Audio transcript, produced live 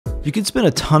You can spend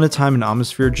a ton of time in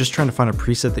Omnisphere just trying to find a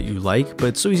preset that you like, but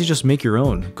it's so easy to just make your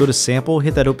own. Go to sample,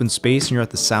 hit that open space, and you're at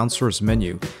the sound source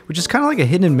menu, which is kind of like a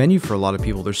hidden menu for a lot of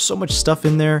people. There's so much stuff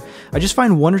in there. I just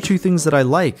find one or two things that I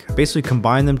like. I basically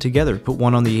combine them together, put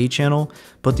one on the A channel,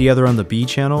 put the other on the B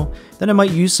channel. Then I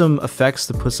might use some effects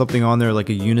to put something on there like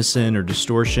a unison or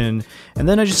distortion, and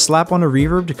then I just slap on a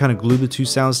reverb to kind of glue the two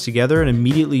sounds together, and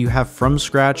immediately you have from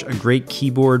scratch a great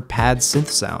keyboard pad synth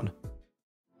sound.